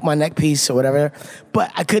neck piece or whatever,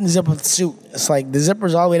 but I couldn't zip up the suit. It's like the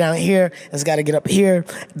zipper's all the way down here, it's got to get up here.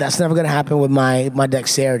 That's never going to happen with my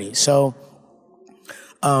dexterity. So,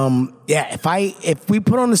 if we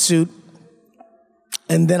put on the suit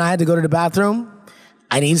and then I had to go to the bathroom,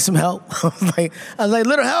 I needed some help. I was like,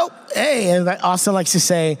 little help, hey. And like Austin likes to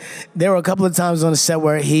say, there were a couple of times on the set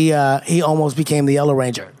where he almost became the Yellow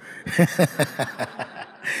Ranger.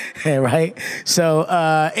 Right? So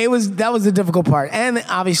that was the difficult part. And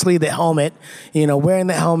obviously the helmet, wearing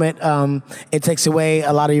the helmet, it takes away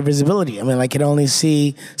a lot of your visibility. I mean, I could only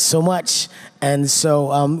see so much. And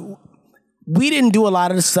so we didn't do a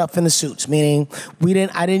lot of the stuff in the suits, meaning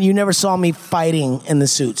you never saw me fighting in the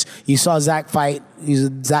suits. You saw Zack fight.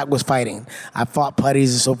 Zack was fighting. I fought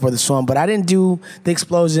putties and so forth and so on, but I didn't do the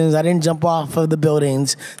explosions. I didn't jump off of the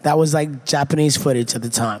buildings. That was like Japanese footage at the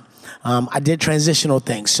time. I did transitional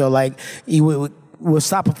things. So like we'll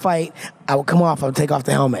stop a fight, I would come off, I would take off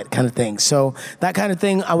the helmet kind of thing. So that kind of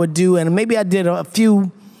thing I would do, and maybe I did a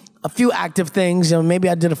few active things. Maybe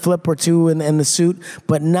I did a flip or two in the suit,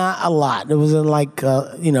 but not a lot. It wasn't like,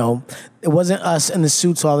 it wasn't us in the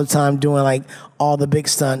suits all the time doing like all the big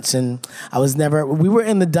stunts. And we were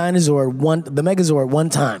in the the Megazord one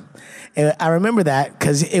time. And I remember that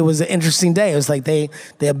because it was an interesting day. It was like they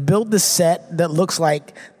built the set that looks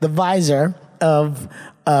like the visor of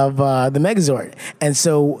the Megazord. And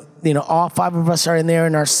so, all 5 of us are in there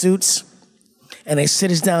in our suits. And they sit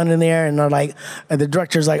us down in there, and they're like, the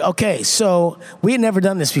director's like, okay, so we had never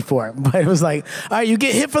done this before, but it was like, all right, you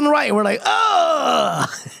get hit from the right, and we're like, oh,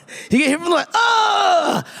 you get hit from the left,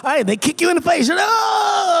 oh, all right, they kick you in the face, and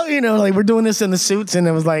oh, we're doing this in the suits, and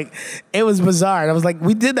it was bizarre. And I was like,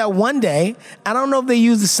 we did that one day. I don't know if they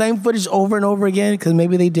used the same footage over and over again, because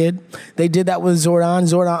maybe they did. They did that with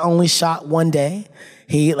Zordon. Zordon only shot one day.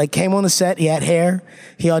 He came on the set, he had hair,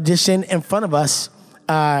 he auditioned in front of us.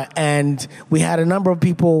 And we had a number of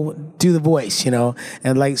people do the voice, and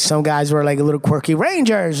like some guys were like a little quirky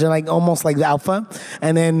Rangers, and like almost like the Alpha.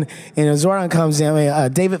 And then, Zordon comes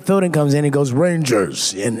in, David Fielding comes in and goes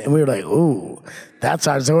Rangers. And we were like, ooh, that's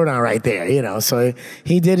our Zordon right there, So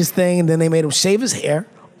he did his thing, and then they made him shave his hair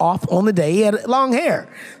off on the day. He had long hair.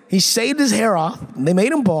 He shaved his hair off. They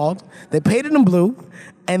made him bald. They painted him blue.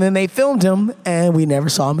 And then they filmed him, and we never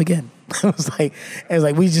saw him again. It was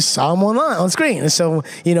like we just saw him on screen. And so,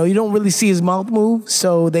 you don't really see his mouth move.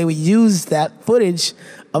 So they would use that footage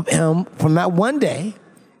of him from that one day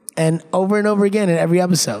and over again in every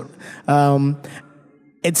episode.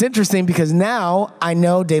 It's interesting because now I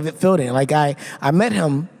know David Fielding. Like I met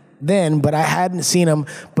him then, but I hadn't seen him.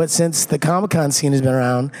 But since the Comic-Con scene has been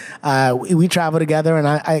around, we travel together, and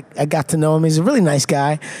I got to know him. He's a really nice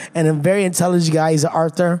guy and a very intelligent guy. He's an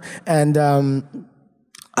Arthur, and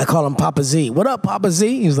I call him Papa Z. What up, Papa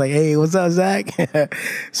Z? He was like, hey, what's up, Zach?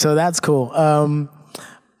 So that's cool.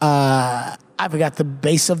 I forgot the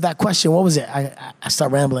base of that question. What was it? I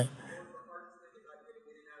start rambling.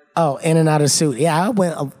 Oh, in and out of the suit. Yeah, I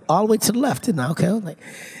went all the way to the left, didn't I? Okay.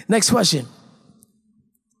 Next question.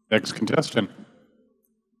 Next contestant.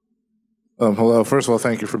 Hello. First of all,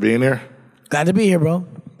 thank you for being here. Glad to be here, bro.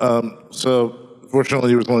 So,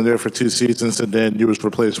 fortunately, you was only there for 2 seasons, and then you was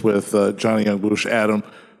replaced with Johnny Young Bush Adam.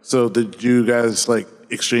 So, did you guys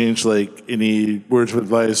exchange any words of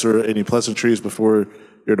advice or any pleasantries before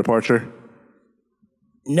your departure?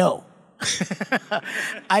 No.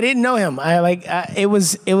 I didn't know him. It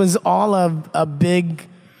was all a big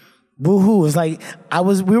boo-hoo. It was like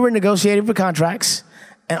we were negotiating for contracts,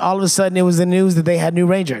 and all of a sudden it was the news that they had new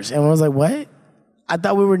Rangers, and I was like, what? I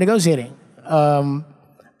thought we were negotiating. Well,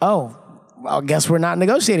 I guess we're not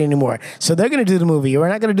negotiating anymore. So they're going to do the movie. We're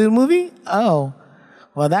not going to do the movie? Oh,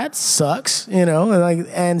 well, that sucks,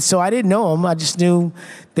 And so I didn't know him. I just knew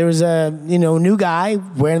there was a, new guy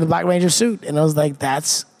wearing the Black Ranger suit. And I was like,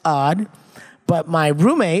 that's odd. But my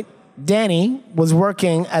roommate, Danny, was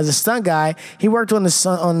working as a stunt guy. He worked on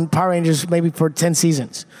Power Rangers maybe for 10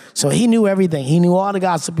 seasons. So he knew everything. He knew all the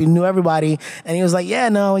gossip. He knew everybody. And he was like, yeah,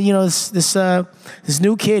 no, this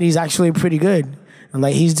new kid, he's actually pretty good. and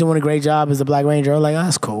like he's doing a great job as the Black Ranger. I'm like, oh,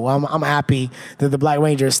 that's cool. I'm happy that the Black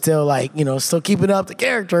Ranger is still like, still keeping up the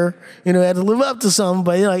character. Had to live up to something,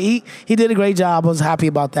 but he did a great job. I was happy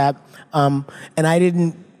about that. And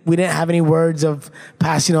we didn't have any words of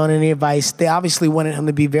passing on any advice. They obviously wanted him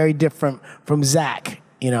to be very different from Zack,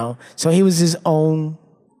 So he was his own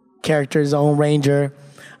character, his own Ranger.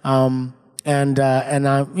 I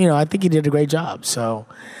think he did a great job. So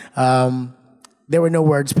there were no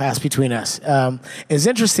words passed between us. It's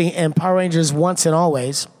interesting in Power Rangers Once and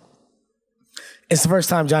Always. It's the first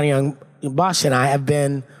time Johnny Young Bosch and I have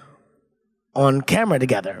been on camera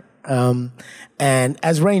together, and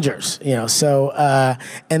as Rangers. So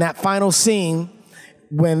in that final scene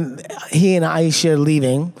when he and Aisha are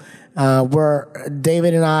leaving. Where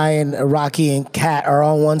David and I and Rocky and Kat are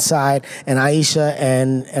on one side, and Aisha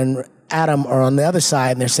and Adam are on the other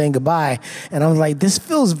side, and they're saying goodbye. And I was like, this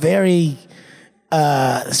feels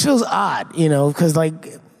odd, because like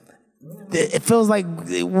it feels like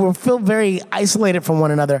we feel very isolated from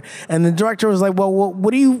one another. And the director was like, well,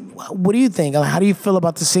 what do you think? How do you feel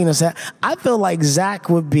about the scene? I said, I feel like Zack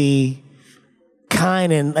would be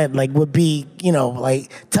kind and like would be,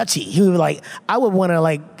 like touchy. He would be like, I would want to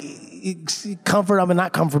like comfort them, and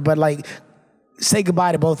not comfort, but like say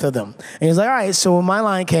goodbye to both of them. And he's like, all right. So when my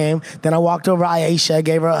line came, then I walked over to Aisha,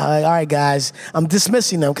 gave her a hug. All right, guys, I'm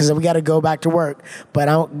dismissing them because we got to go back to work. But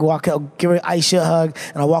I'll give Aisha a hug,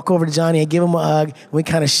 and I'll walk over to Johnny and give him a hug. And we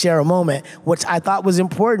kind of share a moment, which I thought was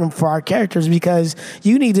important for our characters, because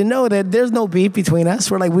you need to know that there's no beef between us.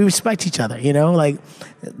 We're like, we respect each other, like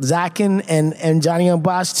Zack and Johnny Young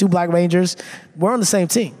Bosch, 2 Black Rangers, we're on the same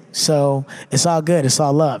team. So it's all good. It's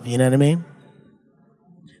all love. You know what I mean?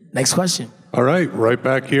 Next question. All right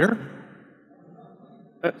back here.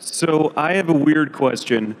 So I have a weird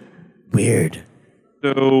question. Weird.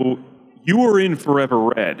 So you were in Forever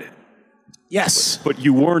Red. Yes. But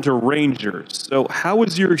you weren't a Ranger. So how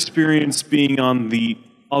was your experience being on the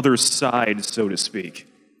other side, so to speak?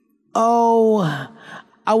 Oh,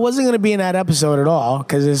 I wasn't going to be in that episode at all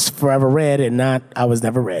because it's Forever Red and not I Was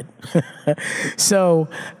Never Red. So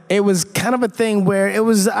it was kind of a thing where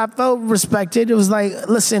I felt respected. It was like,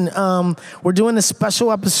 listen, we're doing this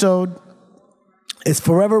special episode. It's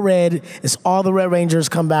Forever Red. It's all the Red Rangers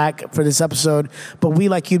come back for this episode, but we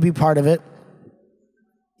like you to be part of it.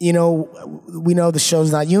 We know the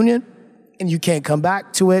show's not union and you can't come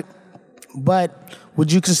back to it, but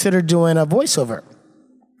would you consider doing a voiceover?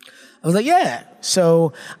 I was like, yeah.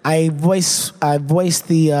 So I voiced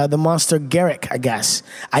the monster Garrick, I guess.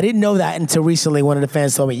 I didn't know that until recently. One of the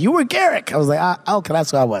fans told me, you were Garrick. I was like, okay, that's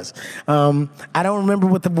who I was. I don't remember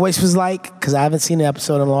what the voice was like because I haven't seen the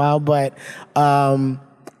episode in a while, but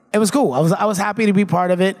it was cool. I was happy to be part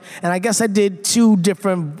of it. And I guess I did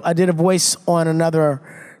a voice on another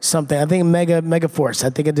something. I think Megaforce. I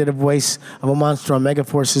think I did a voice of a monster on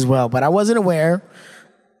Megaforce as well. But I wasn't aware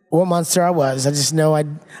what monster I was. I just know I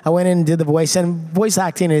went in and did the voice, and voice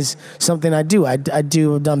acting is something I do. I've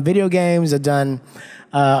done video games. I've done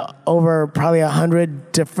over probably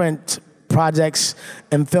 100 different projects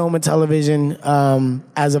in film and television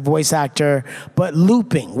as a voice actor, but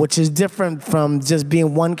looping, which is different from just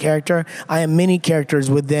being one character. I am many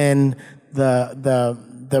characters within the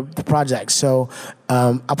project. So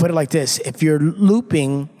I'll put it like this: if you're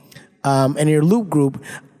looping in your loop group,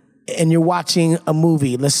 and you're watching a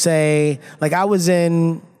movie, let's say, like I was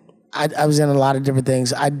in a lot of different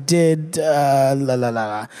things. I did, I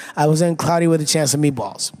was in Cloudy with a Chance of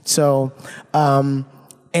Meatballs. So,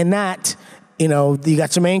 in that, you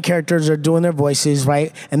got your main characters are doing their voices,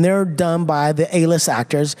 right? And they're done by the A-list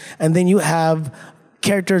actors. And then you have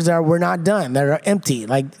characters that were not done, that are empty,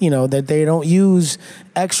 like, that they don't use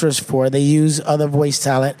extras for. They use other voice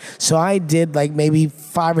talent. So I did like maybe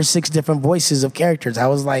 5 or 6 different voices of characters. I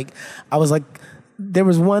was like, there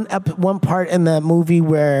was one part in that movie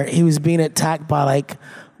where he was being attacked by like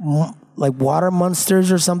water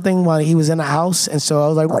monsters or something while he was in a house. And so I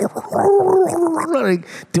was like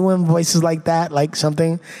doing voices like that, like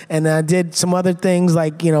something. And I did some other things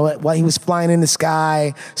like, while he was flying in the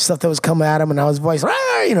sky, stuff that was coming at him, and I was voicing,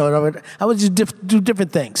 I would just do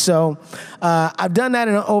different things. So I've done that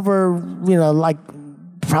in over, like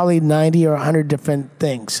probably 90 or 100 different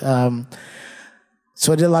things.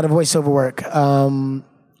 So I did a lot of voiceover work. And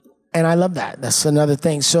I love that. That's another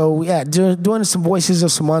thing. So yeah, doing some voices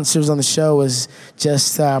of some monsters on the show is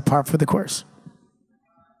just par for the course.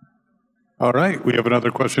 All right, we have another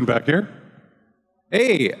question back here.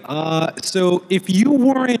 Hey, so if you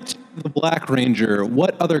weren't the Black Ranger,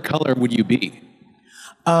 what other color would you be?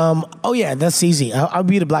 Oh yeah, that's easy. I'll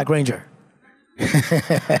be the Black Ranger.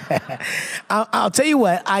 I'll tell you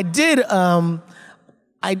what, I did,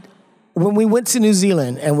 when we went to New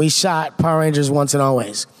Zealand and we shot Power Rangers Once and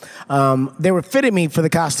Always, they were fitting me for the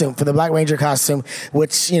costume, for the Black Ranger costume,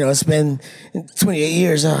 which, it's been 28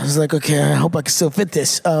 years. I was like, okay, I hope I can still fit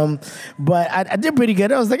this. But I did pretty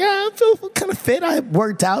good. I was like, I feel kind of fit. I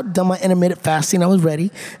worked out, done my intermittent fasting. I was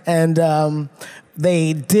ready. And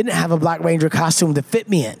they didn't have a Black Ranger costume to fit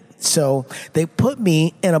me in. So they put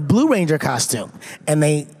me in a Blue Ranger costume, and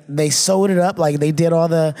they sewed it up, like they did all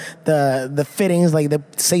the fittings, like the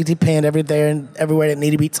safety pin everywhere that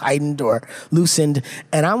needed to be tightened or loosened.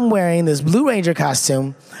 And I'm wearing this Blue Ranger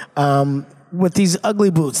costume with these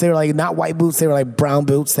ugly boots. They were like not white boots, they were like brown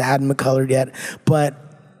boots that hadn't been colored yet. But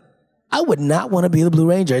I would not want to be the Blue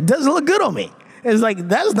Ranger. It doesn't look good on me. It's like,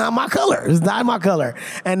 that's not my color. It's not my color.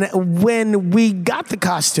 And when we got the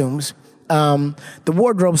costumes, the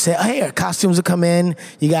wardrobe said, hey, our costumes will come in.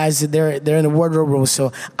 You guys, they're in the wardrobe room.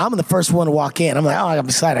 So I'm the first one to walk in. I'm like, I'm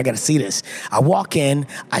excited. I got to see this. I walk in.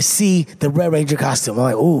 I see the Red Ranger costume. I'm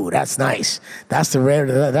like, ooh, that's nice. That's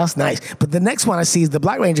nice. But the next one I see is the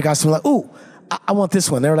Black Ranger costume. I'm like, ooh, I want this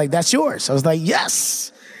one. They were like, that's yours. I was like,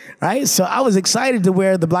 yes. Right? So I was excited to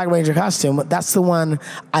wear the Black Ranger costume. That's the one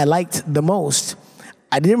I liked the most.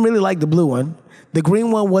 I didn't really like the blue one. The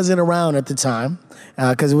green one wasn't around at the time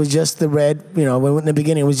because it was just the red. In the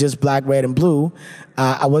beginning, it was just black, red, and blue.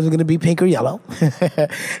 I wasn't going to be pink or yellow.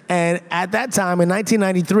 And at that time, in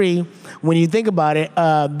 1993, when you think about it,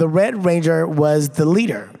 the Red Ranger was the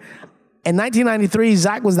leader. In 1993,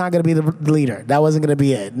 Zack was not going to be the leader. That wasn't going to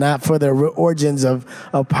be it. Not for the origins of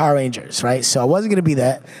Power Rangers, right? So I wasn't going to be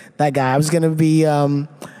that guy. I was going to be.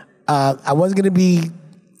 I wasn't going to be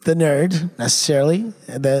the nerd, necessarily,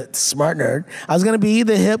 the smart nerd. I was going to be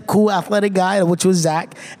the hip, cool, athletic guy, which was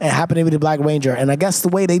Zack, and happened to be the Black Ranger. And I guess the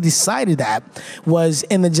way they decided that was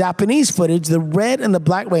in the Japanese footage, the Red and the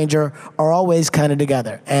Black Ranger are always kind of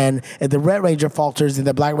together. And if the Red Ranger falters, then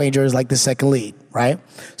the Black Ranger is like the second lead, right?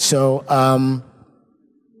 So, and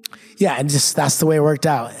that's the way it worked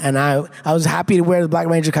out. And I was happy to wear the Black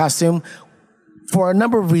Ranger costume for a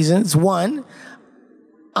number of reasons. One,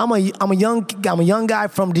 I'm a young guy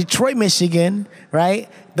from Detroit, Michigan, right?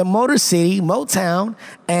 The Motor City, Motown,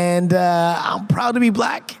 and I'm proud to be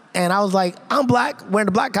black. And I was like, I'm black, wearing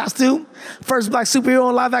the black costume, first black superhero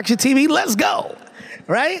on live action TV. Let's go,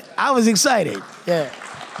 right? I was excited. Yeah.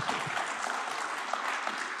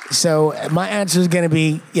 So my answer is going to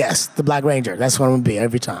be yes, the Black Ranger. That's what I'm going to be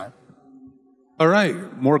every time. All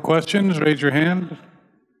right, more questions? Raise your hand.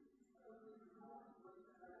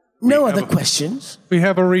 No other questions. We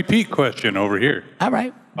have a repeat question over here. All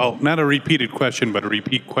right. Oh, not a repeated question, but a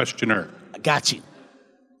repeat questioner. I got you.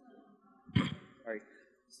 Sorry.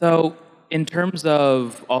 So, in terms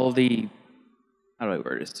of all of the, how do I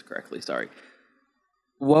word this correctly? Sorry.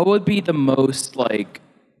 What would be the most like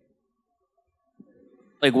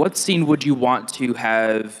what scene would you want to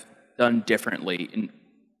have done differently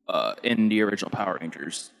in the original Power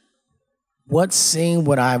Rangers? What scene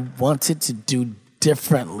would I wanted to do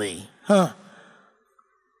differently?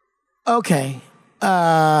 Okay.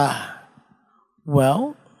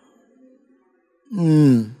 Well.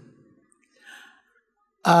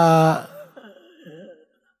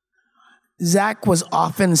 Zack was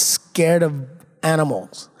often scared of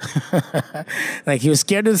animals. Like he was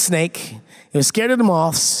scared of the snake. He was scared of the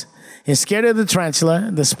moths. He was scared of the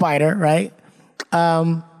tarantula, the spider, right?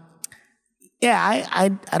 Yeah,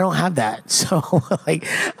 I don't have that. So,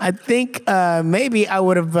 I think maybe I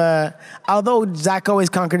would have, although Zack always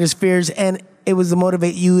conquered his fears, and it was to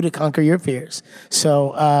motivate you to conquer your fears.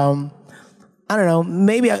 So, I don't know,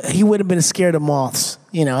 maybe he would have been scared of moths.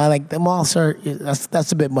 I like the moths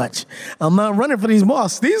that's a bit much. I'm not running for these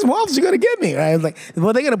moths. These moths are going to get me, right? They're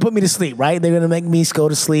going to put me to sleep, right? They're going to make me go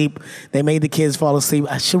to sleep. They made the kids fall asleep.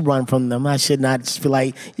 I should run from them. I should not just be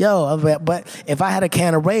like, yo. But if I had a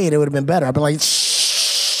can of Raid, it would have been better. I'd be like,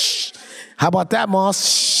 shh. How about that,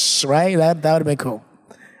 moths? Shh, right? That would have been cool.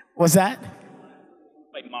 What's that?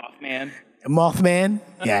 Like Mothman? Mothman?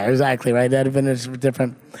 Yeah, exactly, right? That would have been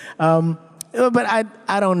different. But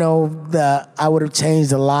I don't know. I would have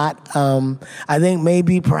changed a lot. I think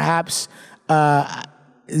maybe perhaps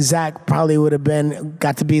Zack probably would have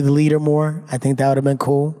got to be the leader more. I think that would have been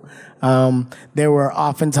cool. There were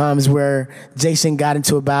often times where Jason got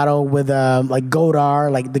into a battle with like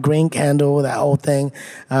Godar, like the Green Candle, that whole thing,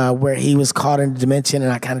 where he was caught in a dimension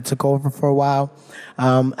and I kind of took over for a while.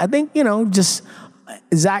 I think, just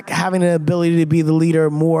Zack having the ability to be the leader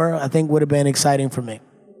more, I think would have been exciting for me.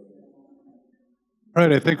 All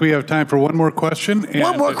right, I think we have time for one more question.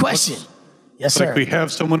 One more question. Yes, sir. Like we have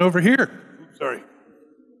someone over here. Sorry.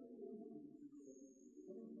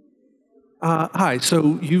 Hi.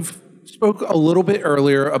 So you've spoke a little bit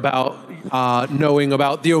earlier about knowing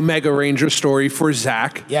about the Omega Ranger story for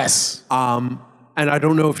Zack. Yes. And I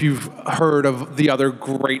don't know if you've heard of the other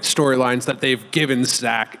great storylines that they've given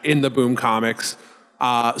Zack in the Boom comics,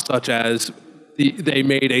 such as they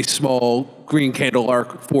made a small Green Candle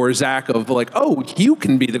arc for Zack of like, oh, you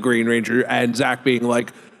can be the Green Ranger, and Zack being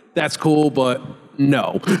like, that's cool, but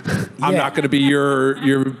no, I'm not going to be your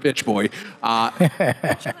bitch boy.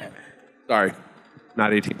 Sorry,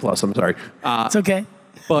 not 18 plus. I'm sorry. It's okay.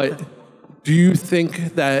 But do you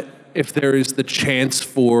think that if there is the chance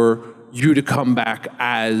for you to come back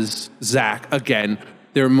as Zack again,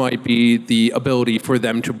 there might be the ability for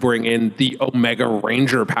them to bring in the Omega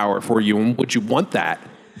Ranger power for you? And would you want that?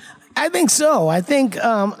 I think so. I think,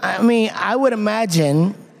 I would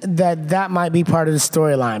imagine that might be part of the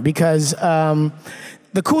storyline because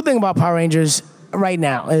the cool thing about Power Rangers right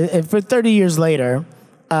now, for 30 years later,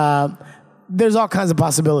 there's all kinds of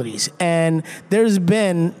possibilities. And there's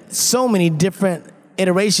been so many different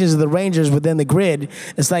iterations of the Rangers within the grid.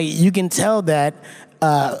 It's like you can tell that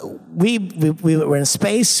we're in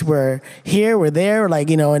space, we're here, we're there, like,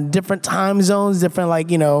 in different time zones,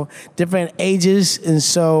 different different ages. And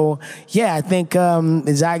so, yeah, I think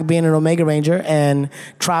Zack being an Omega Ranger and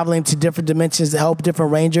traveling to different dimensions to help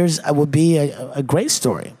different Rangers would be a great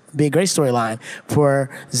story. Be a great storyline for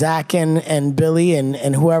Zack and Billy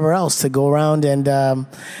and whoever else to go around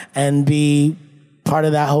and be part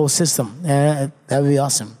of that whole system. That would be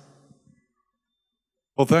awesome.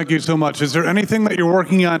 Well, thank you so much. Is there anything that you're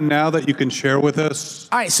working on now that you can share with us?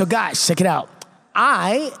 All right, so guys, check it out.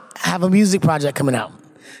 I have a music project coming out.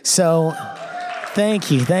 So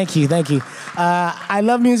thank you. I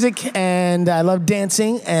love music and I love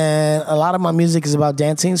dancing, and a lot of my music is about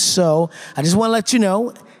dancing. So I just want to let you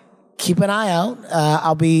know, keep an eye out.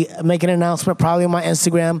 I'll be making an announcement probably on my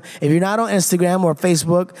Instagram. If you're not on Instagram or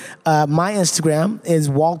Facebook, my Instagram is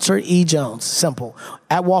Walter E. Jones. Simple.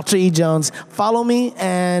 At Walter E. Jones. Follow me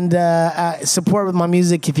and support with my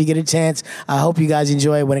music if you get a chance. I hope you guys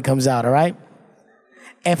enjoy it when it comes out, all right?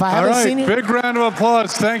 If I haven't seen you... Big round of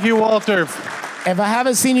applause. Thank you, Walter. If I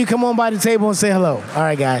haven't seen you, come on by the table and say hello. All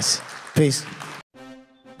right, guys. Peace.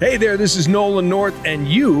 Hey there, this is Nolan North, and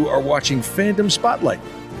you are watching Fandom Spotlight.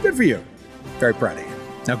 Good for you. Very proud of you.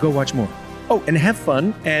 Now go watch more. Oh, and have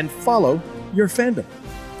fun and follow your fandom.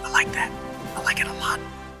 I like that. I like it a lot.